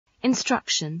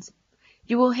Instructions.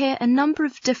 You will hear a number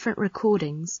of different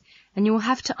recordings, and you will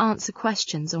have to answer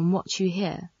questions on what you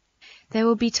hear. There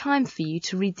will be time for you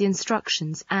to read the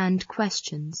instructions and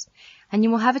questions, and you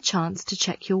will have a chance to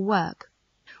check your work.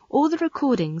 All the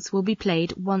recordings will be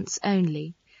played once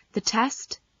only. The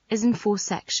test is in 4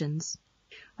 sections.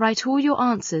 Write all your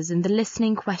answers in the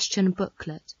listening question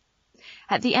booklet.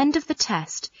 At the end of the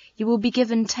test, you will be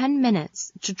given 10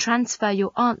 minutes to transfer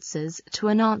your answers to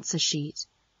an answer sheet.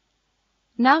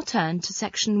 Now turn to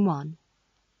Section 1.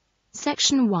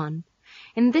 Section 1.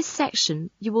 In this section,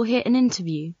 you will hear an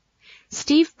interview.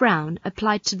 Steve Brown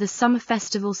applied to the Summer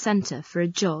Festival Centre for a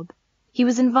job. He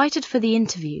was invited for the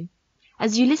interview.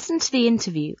 As you listen to the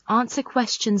interview, answer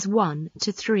questions 1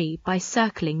 to 3 by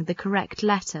circling the correct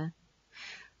letter.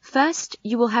 First,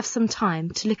 you will have some time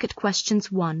to look at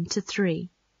questions 1 to 3.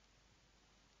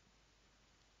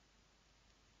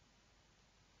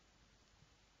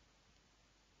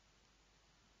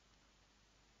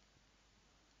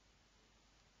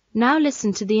 Now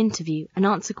listen to the interview and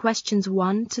answer questions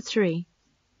 1 to 3.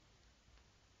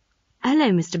 Hello,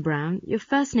 Mr. Brown. Your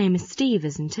first name is Steve,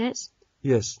 isn't it?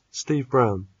 Yes, Steve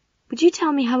Brown. Would you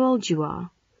tell me how old you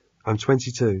are? I'm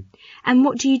 22. And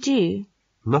what do you do?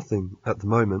 Nothing at the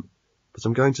moment, but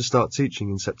I'm going to start teaching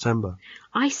in September.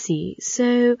 I see.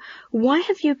 So, why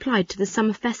have you applied to the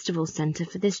Summer Festival Centre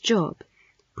for this job?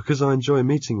 Because I enjoy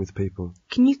meeting with people.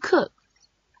 Can you cook?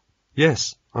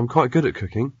 Yes, I'm quite good at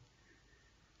cooking.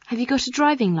 Have you got a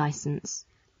driving licence?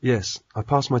 Yes, I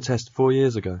passed my test 4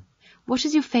 years ago. What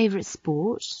is your favourite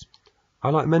sport? I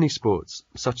like many sports,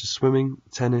 such as swimming,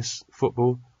 tennis,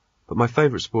 football, but my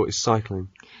favourite sport is cycling.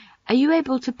 Are you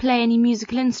able to play any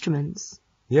musical instruments?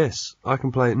 Yes, I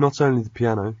can play not only the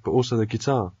piano, but also the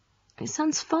guitar. It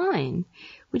sounds fine.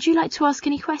 Would you like to ask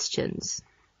any questions?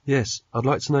 Yes, I'd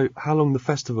like to know how long the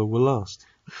festival will last.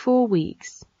 4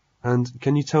 weeks. And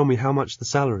can you tell me how much the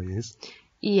salary is?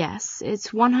 Yes, it's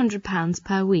 £100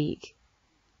 per week.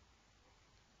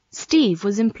 Steve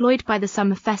was employed by the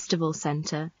Summer Festival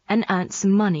Centre and earned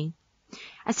some money.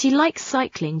 As he likes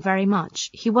cycling very much,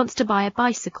 he wants to buy a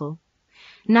bicycle.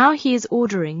 Now he is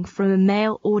ordering from a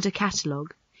mail order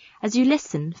catalogue. As you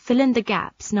listen, fill in the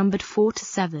gaps numbered 4 to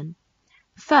 7.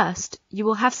 First, you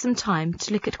will have some time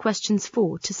to look at questions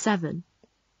 4 to 7.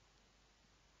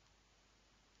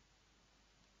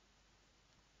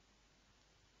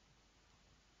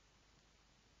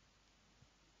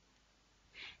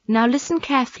 Now listen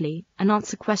carefully and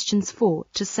answer questions 4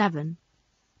 to 7.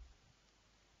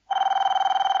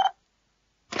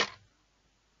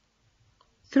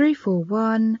 Three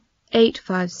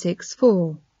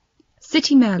 8564.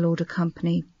 City Mail Order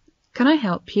Company. Can I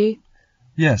help you?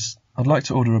 Yes, I'd like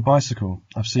to order a bicycle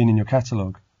I've seen in your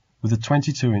catalogue, with a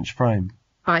 22-inch frame.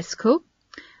 Bicycle?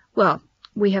 Well,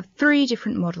 we have 3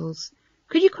 different models.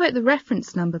 Could you quote the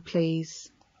reference number, please?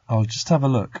 I'll just have a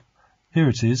look. Here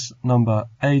it is, number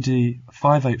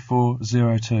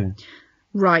AD58402.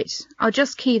 Right, I'll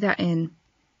just key that in.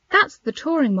 That's the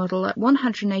touring model at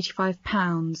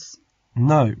 £185.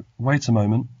 No, wait a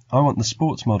moment. I want the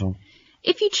sports model.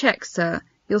 If you check, sir,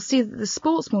 you'll see that the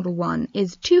sports model one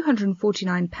is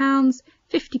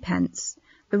 £249.50.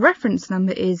 The reference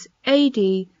number is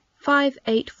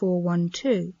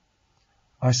AD58412.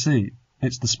 I see.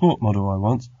 It's the sport model I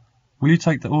want. Will you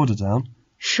take the order down?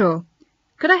 Sure.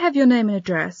 Could I have your name and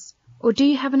address, or do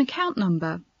you have an account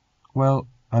number? Well,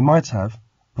 I might have,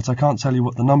 but I can't tell you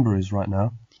what the number is right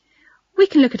now. We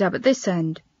can look it up at this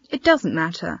end. It doesn't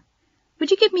matter. Would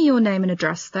you give me your name and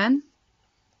address then?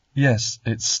 Yes,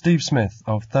 it's Steve Smith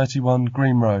of 31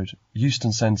 Green Road,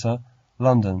 Euston Centre,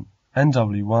 London,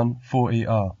 NW1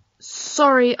 4ER.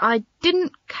 Sorry, I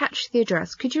didn't catch the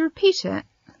address. Could you repeat it?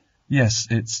 Yes,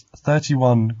 it's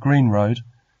 31 Green Road,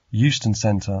 Euston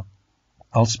Centre.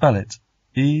 I'll spell it.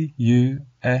 EUSTON,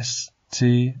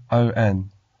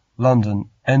 London,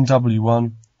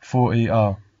 NW1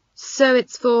 4ER. So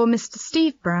it's for Mr.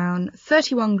 Steve Brown,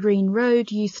 31 Green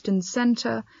Road, Euston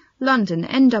Centre, London,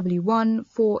 NW1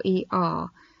 4ER.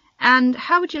 And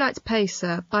how would you like to pay,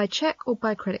 sir? By cheque or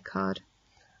by credit card?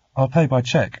 I'll pay by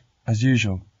cheque, as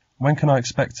usual. When can I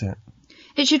expect it?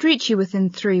 It should reach you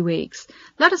within 3 weeks.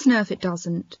 Let us know if it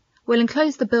doesn't. We'll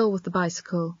enclose the bill with the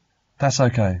bicycle. That's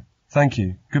okay. Thank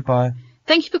you. Goodbye.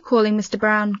 Thank you for calling, Mr.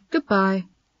 Brown. Goodbye.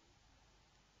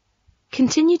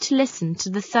 Continue to listen to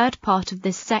the third part of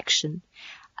this section.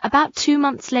 About 2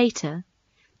 months later,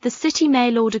 the City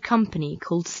Mail Order Company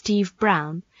called Steve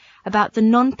Brown about the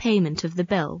non-payment of the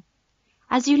bill.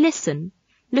 As you listen,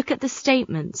 look at the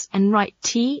statements and write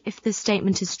T if the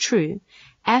statement is true,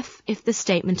 F if the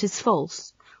statement is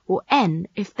false, or N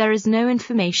if there is no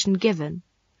information given.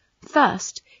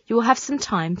 First, you will have some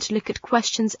time to look at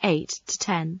questions 8 to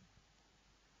 10.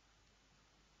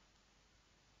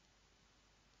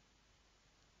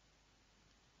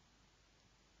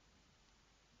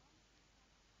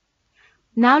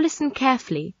 Now listen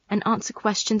carefully and answer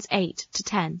questions 8 to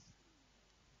 10.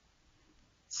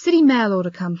 City Mail Order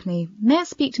Company. May I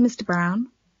speak to Mr. Brown?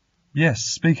 Yes,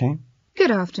 speaking.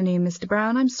 Good afternoon, Mr.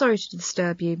 Brown. I'm sorry to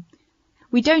disturb you.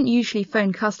 We don't usually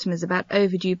phone customers about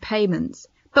overdue payments,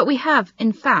 but we have,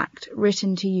 in fact,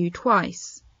 written to you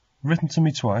twice. Written to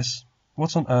me twice?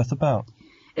 What on earth about?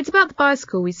 It's about the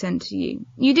bicycle we sent to you.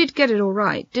 You did get it all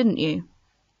right, didn't you?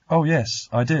 Oh yes,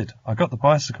 I did. I got the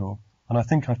bicycle, and I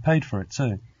think I've paid for it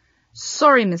too.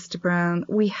 Sorry, Mr. Brown.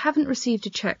 We haven't received a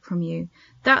cheque from you.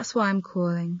 That's why I'm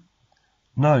calling.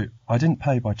 No, I didn't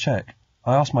pay by cheque.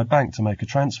 I asked my bank to make a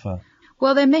transfer.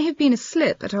 Well, there may have been a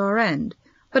slip at our end,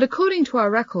 but according to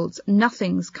our records,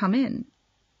 nothing's come in.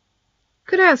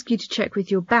 Could I ask you to check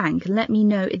with your bank and let me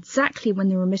know exactly when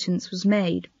the remittance was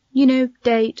made? You know,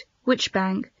 date, which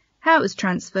bank, how it was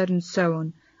transferred and so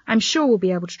on. I'm sure we'll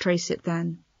be able to trace it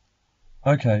then.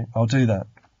 OK, I'll do that.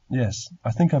 Yes,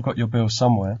 I think I've got your bill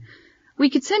somewhere. We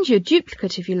could send you a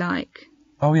duplicate if you like.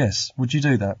 Oh yes, would you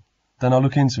do that? Then I'll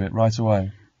look into it right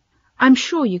away. I'm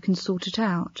sure you can sort it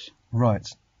out. Right.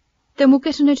 Then we'll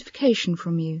get a notification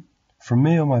from you. From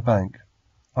me or my bank?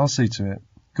 I'll see to it.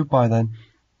 Goodbye then.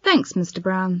 Thanks, Mr.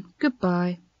 Brown.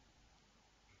 Goodbye.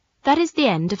 That is the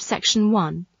end of section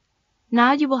 1.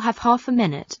 Now you will have half a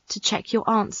minute to check your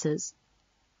answers.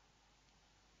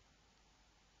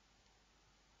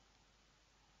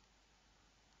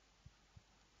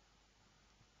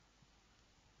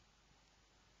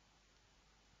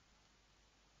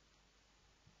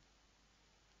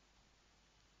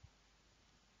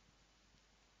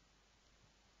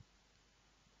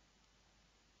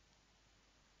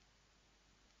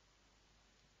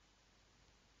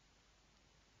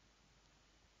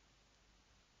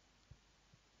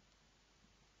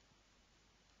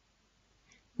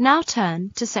 Now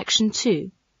turn to Section 2.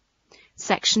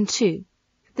 Section 2.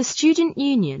 The Student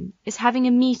Union is having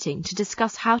a meeting to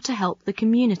discuss how to help the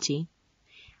community.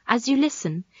 As you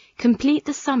listen, complete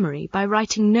the summary by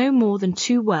writing no more than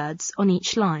 2 words on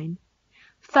each line.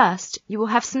 First, you will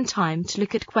have some time to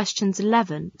look at questions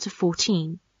 11 to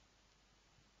 14.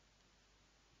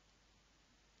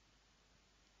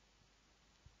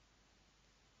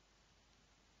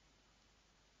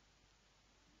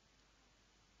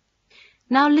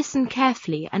 Now listen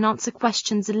carefully and answer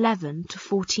questions 11 to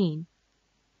 14.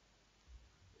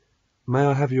 May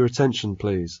I have your attention,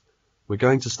 please? We're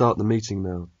going to start the meeting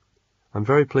now. I'm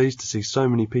very pleased to see so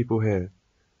many people here.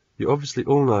 You obviously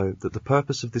all know that the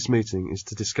purpose of this meeting is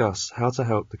to discuss how to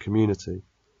help the community.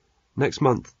 Next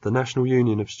month, the National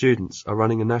Union of Students are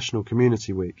running a National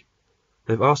Community Week.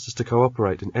 They've asked us to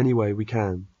cooperate in any way we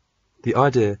can. The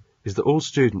idea is that all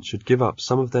students should give up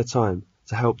some of their time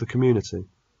to help the community.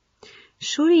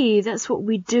 Surely that's what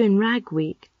we do in Rag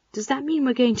Week. Does that mean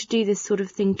we're going to do this sort of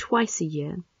thing twice a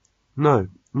year? No,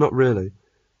 not really.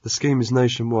 The scheme is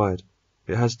nationwide.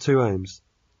 It has 2 aims: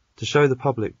 to show the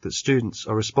public that students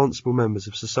are responsible members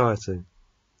of society,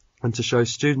 and to show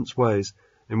students ways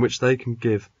in which they can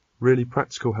give really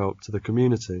practical help to the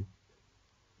community.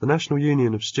 The National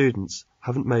Union of Students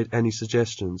haven't made any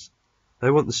suggestions. They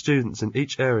want the students in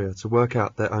each area to work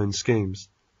out their own schemes.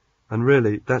 And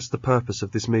really, that's the purpose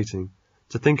of this meeting,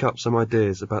 to think up some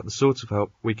ideas about the sort of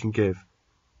help we can give.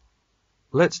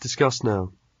 Let's discuss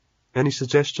now. Any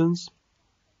suggestions?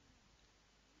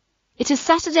 It is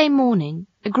Saturday morning.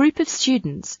 A group of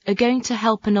students are going to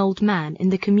help an old man in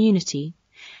the community.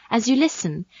 As you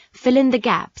listen, fill in the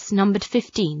gaps numbered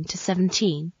 15 to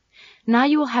 17. Now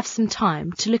you will have some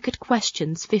time to look at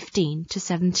questions 15 to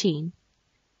 17.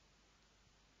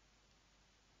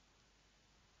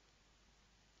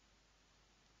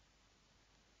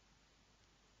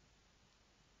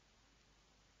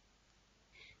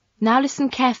 Now listen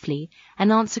carefully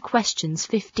and answer questions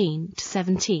 15 to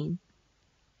 17.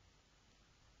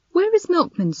 Where is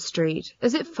Milkman Street?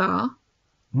 Is it far?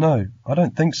 No, I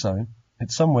don't think so.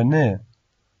 It's somewhere near.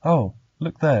 Oh,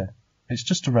 look there. It's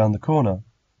just around the corner.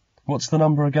 What's the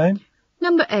number again?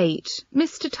 Number 8.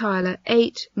 Mr. Tyler,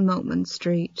 8 Milkman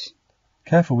Street.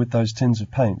 Careful with those tins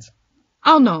of paint.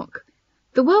 I'll knock.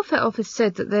 The welfare office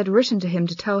said that they'd written to him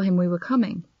to tell him we were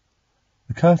coming.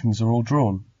 The curtains are all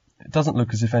drawn. It doesn't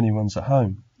look as if anyone's at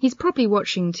home. He's probably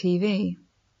watching TV.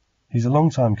 He's a long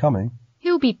time coming.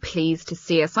 He'll be pleased to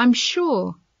see us, I'm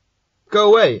sure.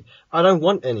 Go away. I don't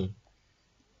want any.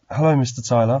 Hello, Mr.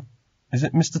 Tyler. Is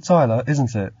it Mr. Tyler,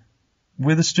 isn't it?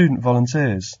 We're the student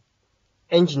volunteers.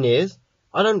 Engineers?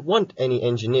 I don't want any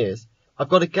engineers. I've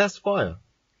got a gas fire.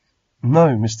 No,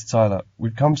 Mr. Tyler,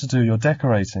 we've come to do your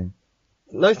decorating.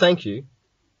 No, thank you.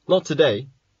 Not today.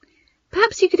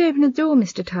 Perhaps you could open the door,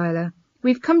 Mr. Tyler.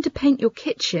 We've come to paint your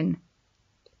kitchen.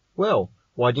 Well,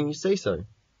 why didn't you say so?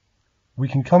 We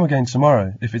can come again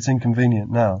tomorrow if it's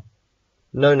inconvenient now.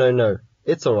 No.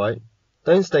 It's all right.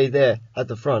 Don't stay there at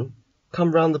the front.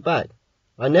 Come round the back.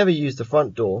 I never use the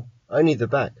front door, only the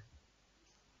back.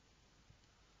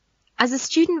 As a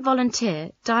student volunteer,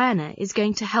 Diana is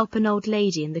going to help an old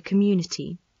lady in the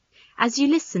community. As you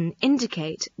listen,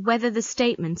 indicate whether the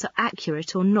statements are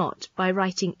accurate or not by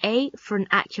writing A for an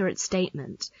accurate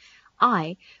statement,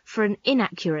 I for an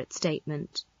inaccurate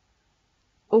statement,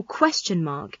 or question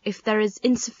mark if there is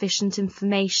insufficient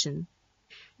information.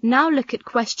 Now look at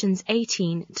questions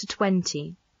 18 to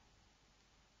 20.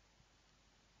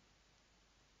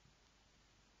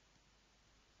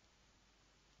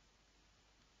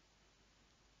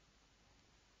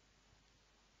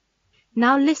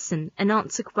 Now listen and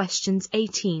answer questions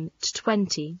 18 to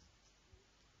 20.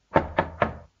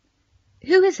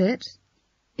 Who is it?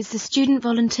 It's the student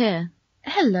volunteer.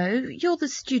 Hello, you're the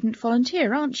student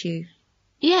volunteer, aren't you?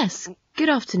 Yes, good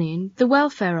afternoon. The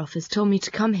welfare office told me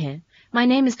to come here. My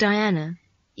name is Diana.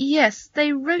 Yes,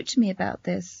 they wrote to me about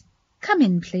this. Come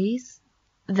in, please.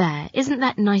 There, isn't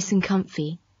that nice and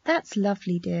comfy? That's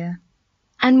lovely, dear.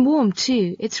 And warm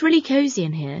too. It's really cosy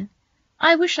in here.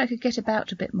 I wish I could get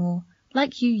about a bit more,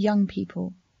 like you young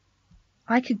people.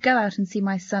 I could go out and see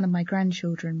my son and my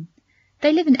grandchildren.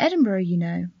 They live in Edinburgh, you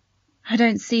know. I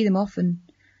don't see them often.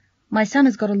 My son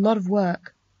has got a lot of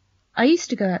work. I used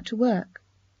to go out to work.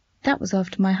 That was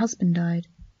after my husband died.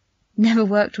 Never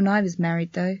worked when I was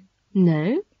married, though.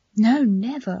 No? No,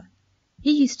 never.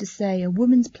 He used to say a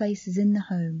woman's place is in the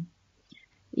home.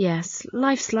 Yes,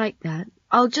 life's like that.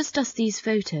 I'll just dust these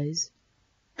photos.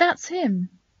 That's him,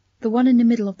 the one in the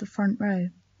middle of the front row.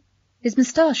 His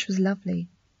moustache was lovely.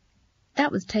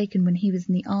 That was taken when he was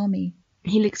in the army.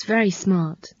 He looks very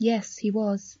smart. Yes, he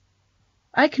was.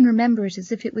 I can remember it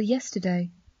as if it were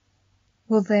yesterday.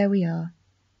 Well, there we are.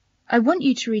 I want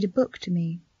you to read a book to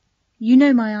me. You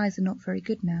know my eyes are not very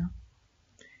good now.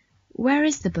 Where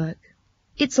is the book?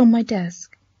 It's on my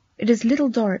desk. It is Little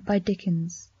Dorrit by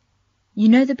Dickens. You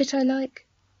know the bit I like?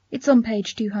 It's on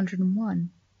page 201.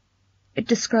 It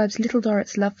describes Little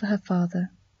Dorrit's love for her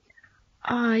father.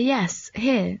 Ah, yes,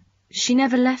 here. She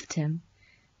never left him.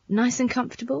 Nice and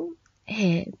comfortable?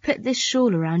 Here, put this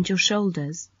shawl around your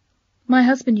shoulders. My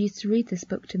husband used to read this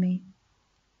book to me.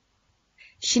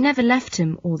 She never left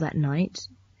him all that night,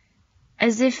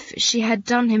 as if she had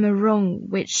done him a wrong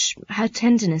which her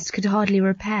tenderness could hardly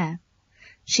repair.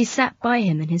 She sat by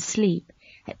him in his sleep,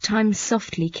 at times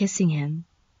softly kissing him.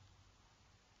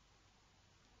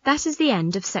 That is the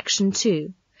end of section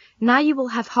 2. Now you will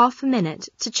have half a minute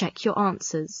to check your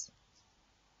answers.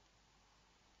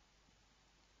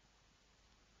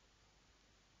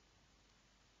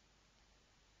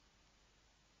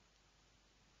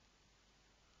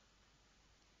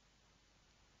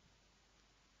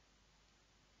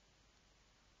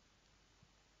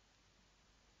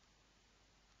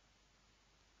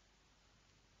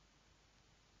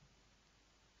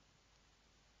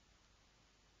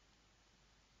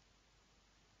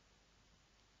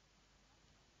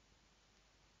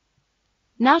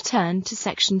 Now turn to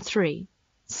section 3.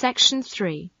 Section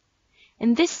 3.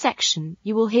 In this section,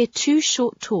 you will hear 2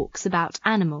 short talks about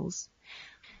animals.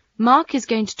 Mark is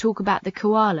going to talk about the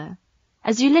koala.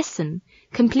 As you listen,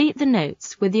 complete the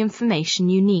notes with the information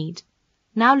you need.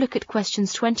 Now look at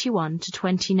questions 21 to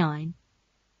 29.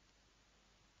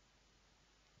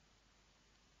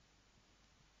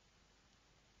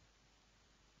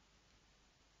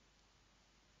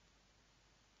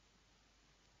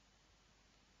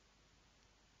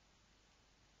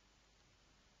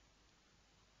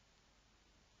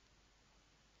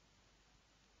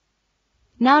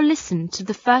 Now listen to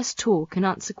the first talk and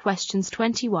answer questions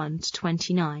 21 to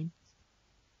 29.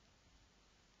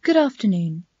 Good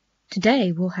afternoon.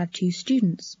 Today we'll have 2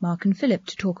 students, Mark and Philip,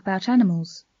 to talk about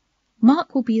animals.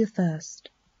 Mark will be the first.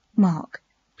 Mark,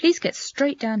 please get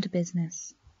straight down to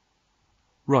business.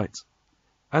 Right.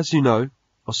 As you know,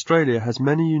 Australia has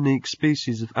many unique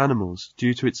species of animals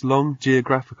due to its long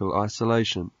geographical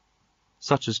isolation,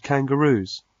 such as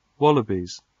kangaroos,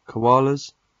 wallabies,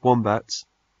 koalas, wombats,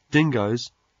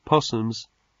 dingoes, possums,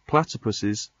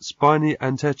 platypuses, spiny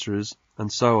anteteras, and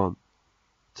so on.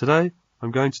 Today,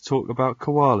 I'm going to talk about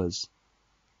koalas.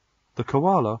 The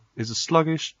koala is a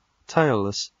sluggish,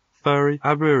 tailless, furry,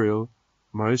 arboreal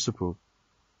marsupial.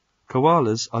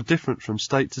 Koalas are different from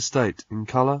state to state in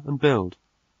colour and build,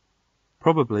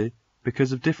 probably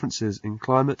because of differences in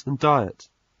climate and diet.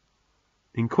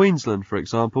 In Queensland, for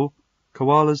example,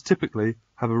 koalas typically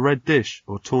have a red dish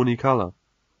or tawny colour.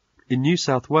 In New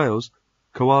South Wales,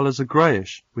 koalas are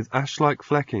greyish with ash-like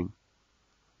flecking.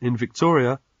 In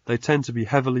Victoria, they tend to be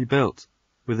heavily built,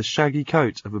 with a shaggy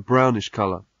coat of a brownish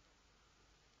colour.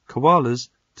 Koalas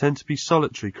tend to be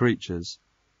solitary creatures.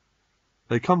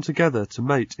 They come together to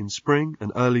mate in spring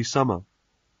and early summer.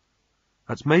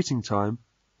 At mating time,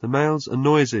 the males are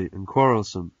noisy and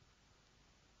quarrelsome.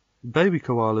 Baby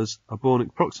koalas are born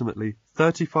approximately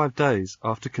 35 days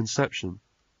after conception.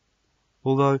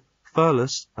 Although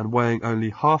furless and weighing only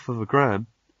half of a gram,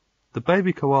 the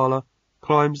baby koala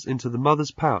climbs into the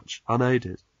mother's pouch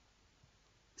unaided.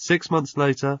 6 months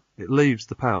later, it leaves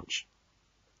the pouch.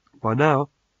 By now,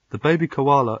 the baby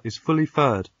koala is fully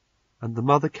furred, and the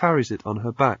mother carries it on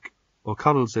her back or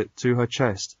cuddles it to her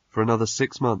chest for another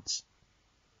 6 months.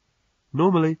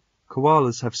 Normally,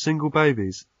 koalas have single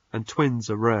babies, and twins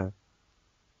are rare.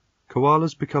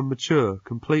 Koalas become mature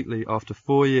completely after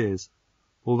 4 years,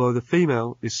 although the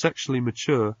female is sexually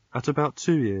mature at about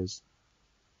 2 years.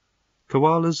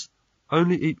 Koalas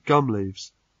only eat gum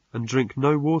leaves and drink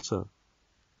no water.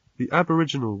 The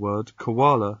Aboriginal word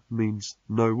koala means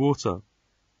no water.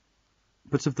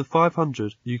 But of the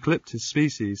 500 eucalyptus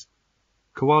species,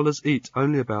 koalas eat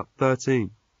only about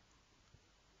 13.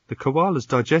 The koala's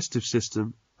digestive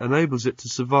system enables it to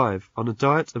survive on a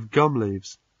diet of gum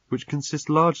leaves, which consist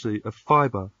largely of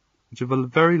fibre, which have a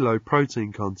very low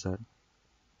protein content.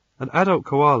 An adult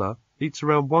koala eats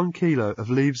around 1 kilo of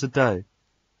leaves a day.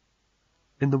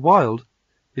 In the wild,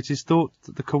 it is thought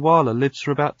that the koala lives for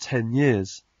about 10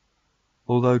 years,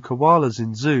 although koalas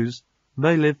in zoos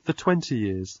may live for 20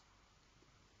 years.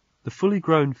 The fully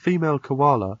grown female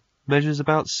koala measures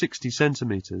about 60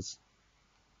 centimetres.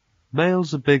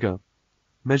 Males are bigger,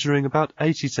 measuring about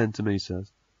 80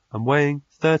 centimetres and weighing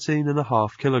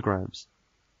 13.5 kilograms.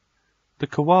 The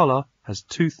koala has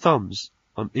 2 thumbs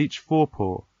on each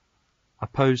forepaw,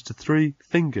 opposed to 3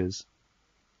 fingers.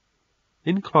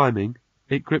 In climbing,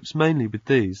 it grips mainly with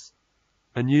these,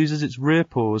 and uses its rear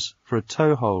paws for a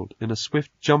toe hold in a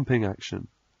swift jumping action.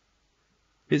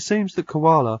 It seems that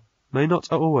koala may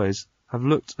not always have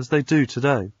looked as they do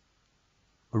today.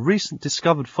 A recent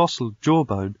discovered fossil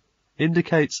jawbone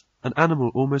indicates an animal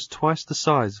almost twice the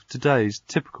size of today's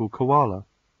typical koala.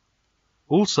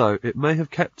 Also, it may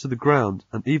have kept to the ground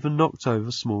and even knocked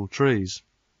over small trees.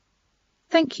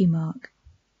 Thank you, Mark.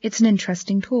 It's an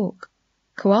interesting talk.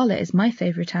 Koala is my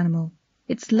favourite animal.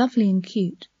 It's lovely and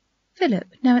cute. Philip,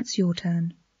 now it's your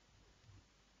turn.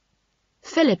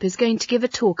 Philip is going to give a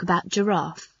talk about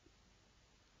giraffe.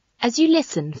 As you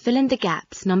listen, fill in the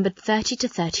gaps numbered 30 to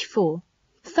 34.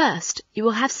 First, you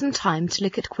will have some time to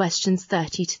look at questions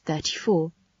 30 to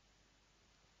 34.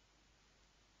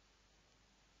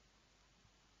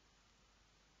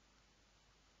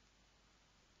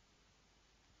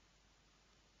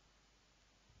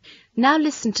 Now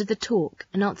listen to the talk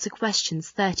and answer questions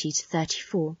 30 to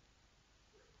 34.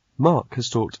 Mark has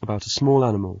talked about a small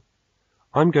animal.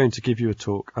 I'm going to give you a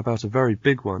talk about a very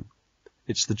big one.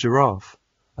 It's the giraffe,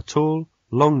 a tall,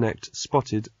 long-necked,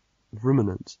 spotted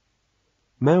ruminant.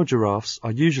 Male giraffes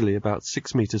are usually about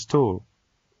 6 meters tall.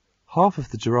 Half of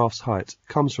the giraffe's height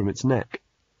comes from its neck,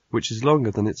 which is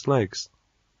longer than its legs.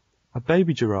 A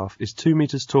baby giraffe is 2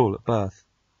 meters tall at birth.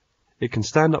 It can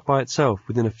stand up by itself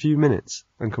within a few minutes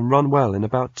and can run well in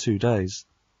about 2 days.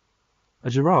 A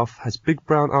giraffe has big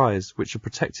brown eyes which are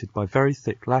protected by very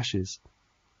thick lashes.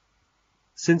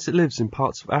 Since it lives in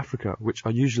parts of Africa which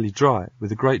are usually dry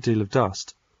with a great deal of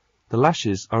dust, the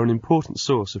lashes are an important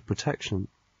source of protection.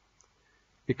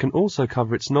 It can also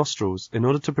cover its nostrils in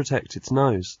order to protect its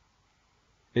nose.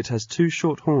 It has 2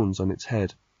 short horns on its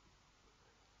head.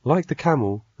 Like the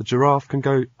camel, the giraffe can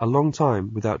go a long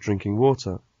time without drinking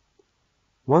water.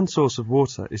 One source of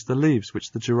water is the leaves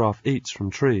which the giraffe eats from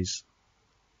trees.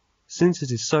 Since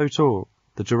it is so tall,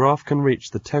 the giraffe can reach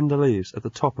the tender leaves at the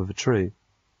top of a tree.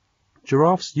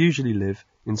 Giraffes usually live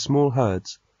in small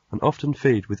herds and often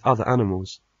feed with other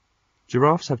animals.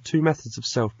 Giraffes have 2 methods of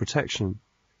self-protection.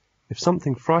 If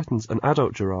something frightens an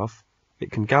adult giraffe,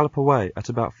 it can gallop away at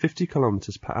about 50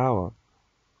 kilometers per hour,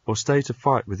 or stay to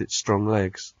fight with its strong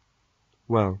legs.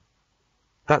 Well,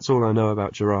 that's all I know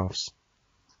about giraffes.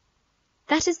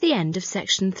 That is the end of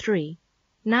section 3.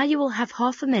 Now you will have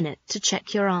half a minute to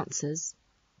check your answers.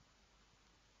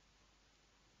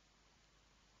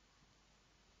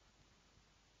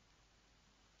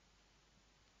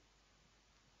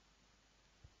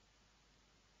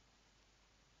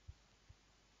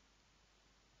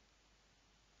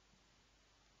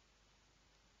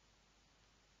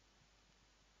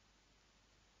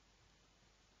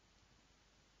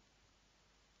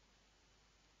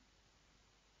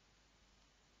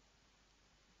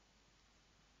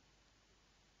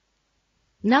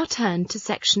 Now turn to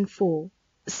Section 4.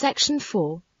 Section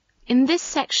 4. In this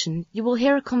section, you will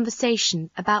hear a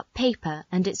conversation about paper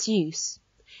and its use.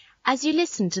 As you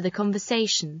listen to the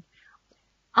conversation,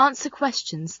 answer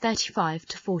questions 35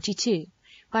 to 42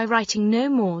 by writing no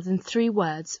more than 3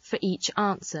 words for each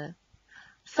answer.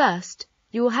 First,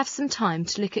 you will have some time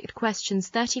to look at questions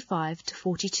 35 to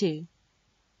 42.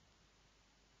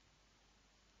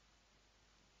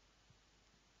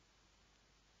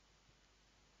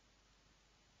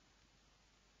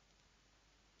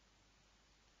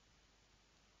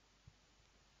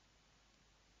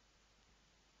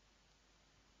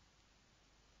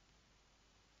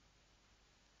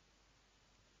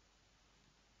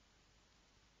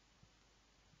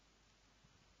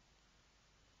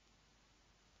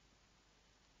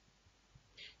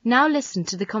 Now listen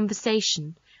to the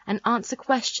conversation and answer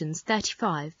questions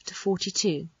 35 to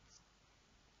 42.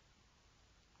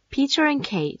 Peter and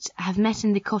Kate have met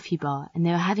in the coffee bar and they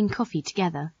are having coffee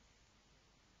together.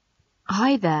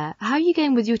 Hi there, how are you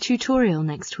going with your tutorial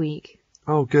next week?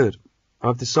 Oh, good.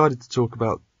 I've decided to talk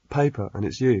about paper and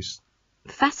its use.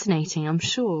 Fascinating, I'm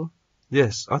sure.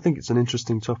 Yes, I think it's an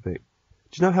interesting topic.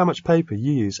 Do you know how much paper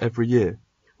you use every year?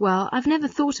 Well, I've never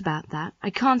thought about that. I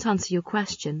can't answer your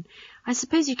question. I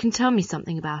suppose you can tell me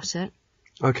something about it.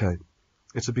 Okay.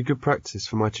 It'll be good practice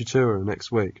for my tutorial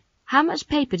next week. How much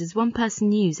paper does one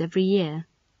person use every year?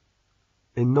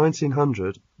 In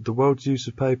 1900, the world's use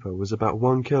of paper was about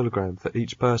 1 kilogram for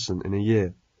each person in a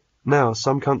year. Now,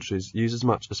 some countries use as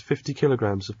much as 50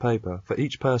 kilograms of paper for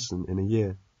each person in a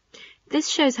year. This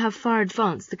shows how far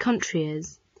advanced the country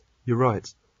is. You're right.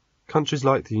 Countries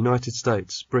like the United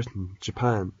States, Britain,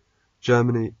 Japan,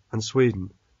 Germany and Sweden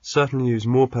certainly use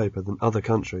more paper than other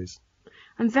countries.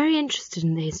 I'm very interested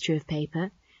in the history of paper.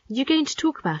 Are you going to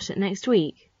talk about it next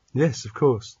week? Yes, of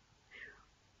course.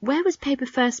 Where was paper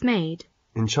first made?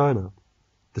 In China.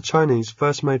 The Chinese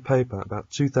first made paper about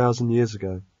 2,000 years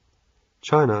ago.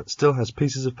 China still has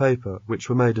pieces of paper which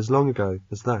were made as long ago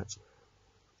as that.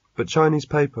 But Chinese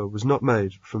paper was not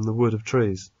made from the wood of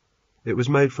trees. It was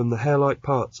made from the hair-like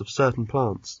parts of certain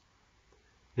plants.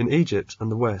 In Egypt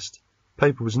and the West,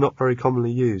 paper was not very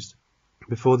commonly used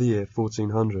before the year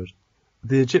 1400.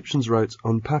 The Egyptians wrote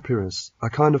on papyrus, a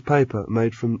kind of paper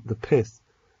made from the pith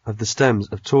of the stems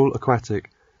of tall aquatic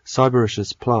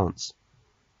cyperaceous plants.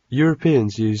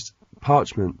 Europeans used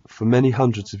parchment for many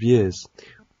hundreds of years.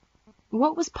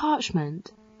 What was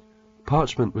parchment?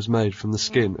 Parchment was made from the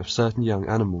skin of certain young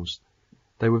animals.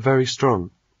 They were very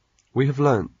strong. We have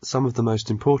learnt some of the most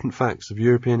important facts of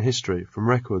European history from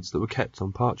records that were kept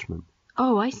on parchment.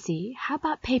 Oh, I see. How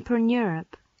about paper in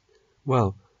Europe?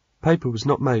 Well, paper was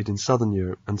not made in southern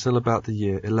Europe until about the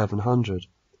year 1100.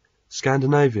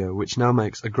 Scandinavia, which now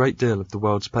makes a great deal of the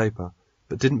world's paper,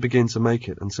 but didn't begin to make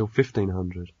it until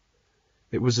 1500.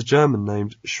 It was a German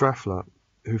named Schraffler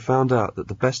who found out that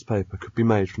the best paper could be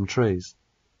made from trees.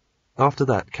 After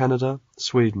that, Canada,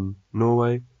 Sweden,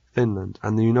 Norway, Finland,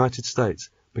 and the United States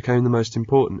became the most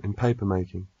important in paper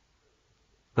making.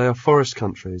 They are forest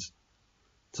countries.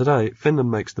 Today, Finland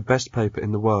makes the best paper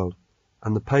in the world,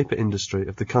 and the paper industry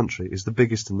of the country is the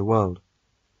biggest in the world.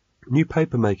 New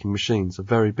paper making machines are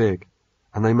very big,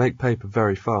 and they make paper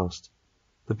very fast.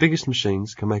 The biggest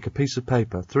machines can make a piece of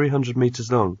paper 300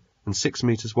 meters long and 6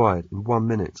 meters wide in 1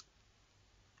 minute.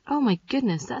 Oh my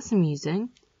goodness, that's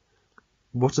amusing.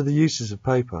 What are the uses of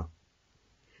paper?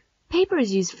 Paper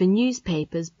is used for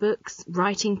newspapers, books,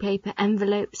 writing paper,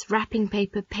 envelopes, wrapping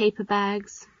paper, paper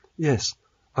bags. Yes,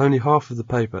 only half of the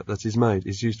paper that is made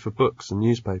is used for books and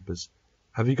newspapers.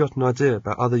 Have you got an idea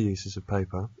about other uses of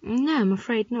paper? No, I'm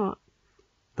afraid not.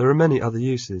 There are many other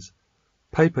uses.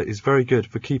 Paper is very good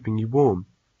for keeping you warm.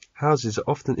 Houses are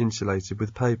often insulated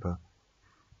with paper.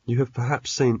 You have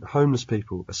perhaps seen homeless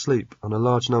people asleep on a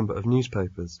large number of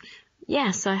newspapers.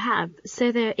 Yes, I have.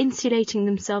 So they're insulating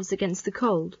themselves against the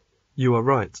cold. You are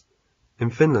right.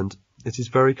 In Finland, it is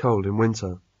very cold in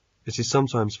winter. It is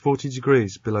sometimes 40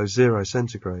 degrees below 0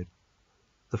 centigrade.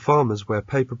 The farmers wear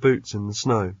paper boots in the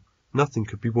snow. Nothing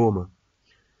could be warmer.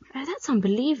 Oh, that's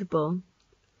unbelievable.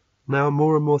 Now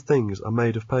more and more things are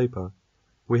made of paper.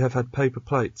 We have had paper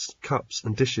plates, cups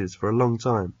and dishes for a long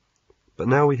time. But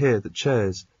now we hear that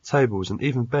chairs, tables and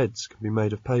even beds can be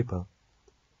made of paper.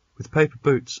 With paper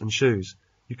boots and shoes,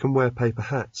 you can wear paper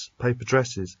hats, paper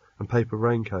dresses and paper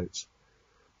raincoats.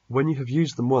 When you have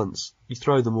used them once, you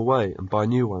throw them away and buy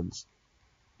new ones.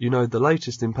 You know, the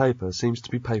latest in paper seems to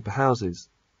be paper houses.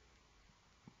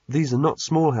 These are not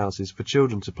small houses for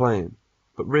children to play in,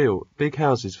 but real, big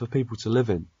houses for people to live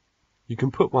in. You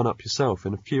can put one up yourself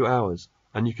in a few hours,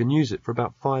 and you can use it for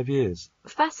about 5 years.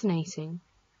 Fascinating.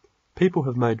 People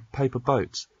have made paper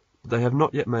boats, but they have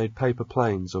not yet made paper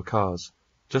planes or cars.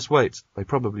 Just wait, they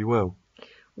probably will.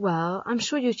 Well, I'm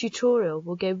sure your tutorial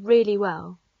will go really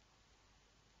well.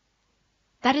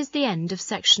 That is the end of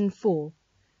section 4.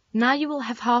 Now you will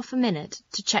have half a minute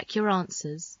to check your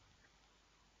answers.